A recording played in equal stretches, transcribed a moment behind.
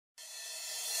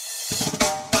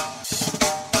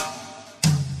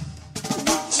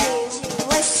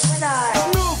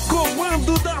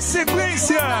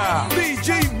sequência,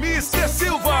 DJ Mr.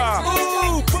 Silva,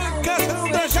 o pancadão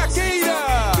da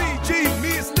jaqueira. DJ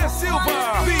Mr.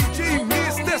 Silva, DJ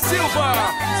Mr.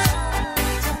 Silva.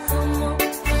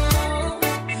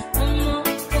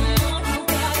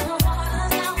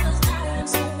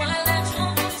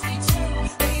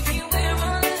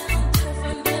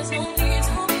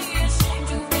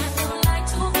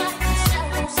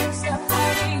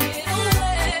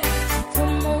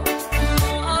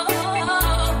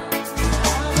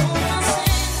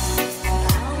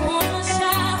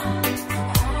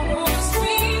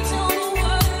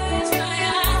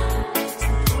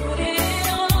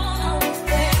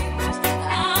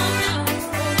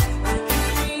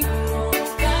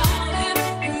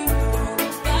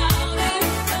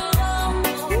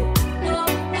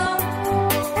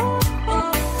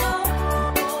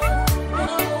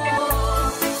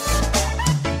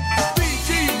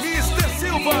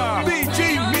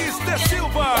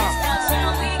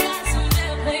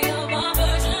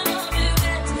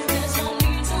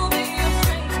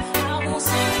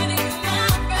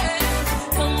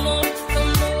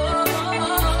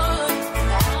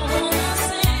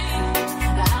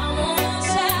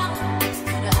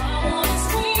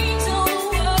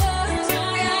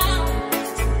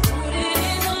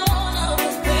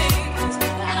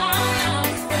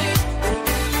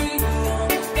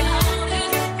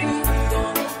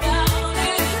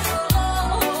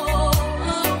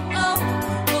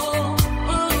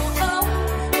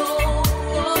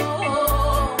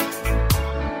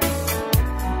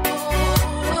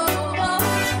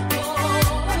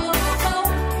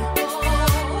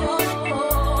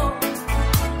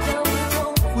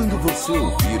 Você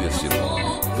ouvir esse nome,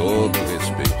 todo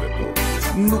respeito é pouco.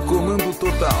 No comando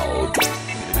total,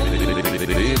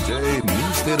 DJ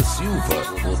Mr. Silva,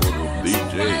 o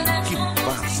DJ que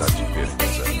passa a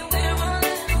diferença.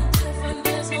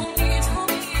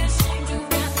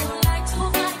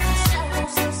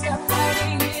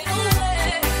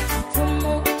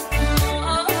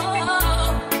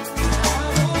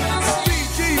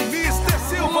 DJ Mr.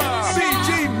 Silva, DJ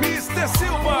Mr.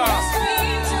 Silva.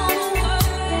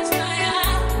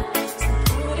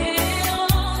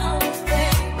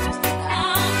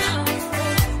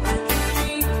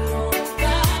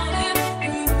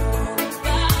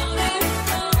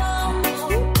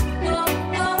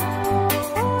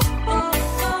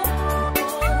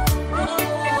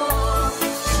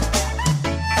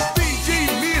 DJ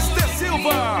Mr.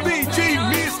 Silva, DJ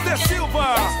Mr. Silva.